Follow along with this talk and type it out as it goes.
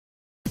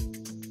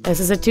This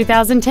is a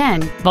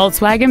 2010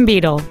 Volkswagen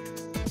Beetle.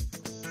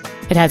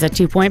 It has a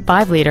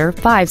 2.5-liter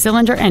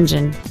 5-cylinder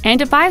engine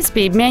and a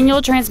 5-speed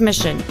manual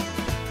transmission.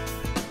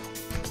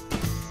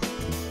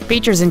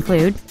 Features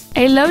include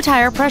a low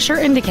tire pressure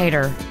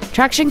indicator,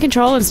 traction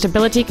control and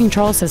stability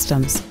control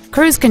systems,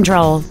 cruise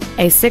control,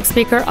 a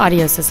 6-speaker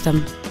audio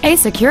system, a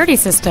security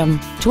system,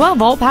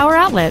 12-volt power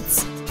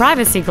outlets,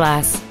 privacy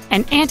glass,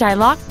 an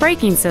anti-lock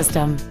braking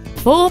system,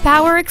 full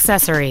power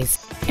accessories,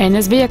 and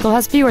this vehicle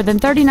has fewer than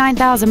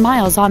 39,000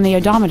 miles on the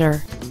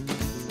odometer.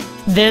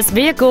 This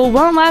vehicle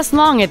won't last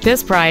long at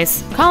this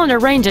price. Call and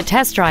arrange a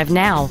test drive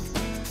now.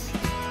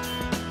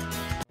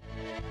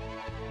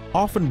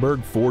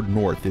 Auffenberg Ford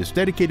North is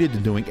dedicated to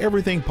doing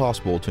everything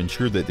possible to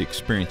ensure that the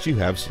experience you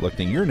have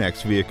selecting your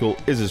next vehicle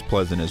is as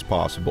pleasant as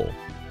possible.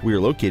 We are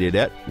located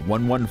at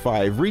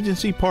 115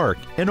 Regency Park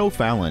in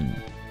O'Fallon.